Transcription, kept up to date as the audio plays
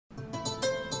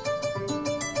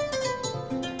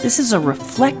This is a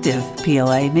reflective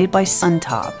PLA made by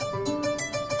SunTop.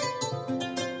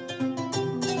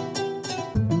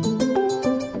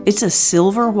 It's a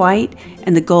silver white,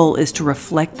 and the goal is to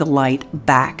reflect the light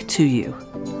back to you.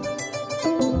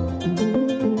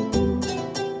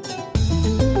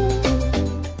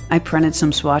 I printed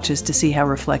some swatches to see how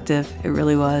reflective it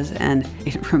really was, and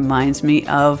it reminds me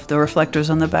of the reflectors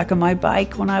on the back of my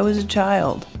bike when I was a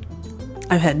child.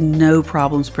 I've had no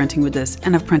problems printing with this,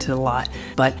 and I've printed a lot,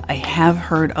 but I have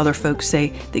heard other folks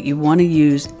say that you want to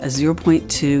use a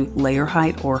 0.2 layer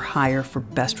height or higher for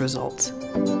best results.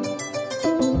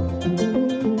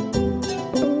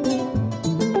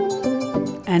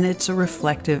 And it's a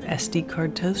reflective SD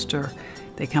card toaster.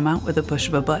 They come out with a push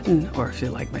of a button, or if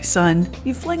you're like my son,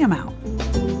 you fling them out.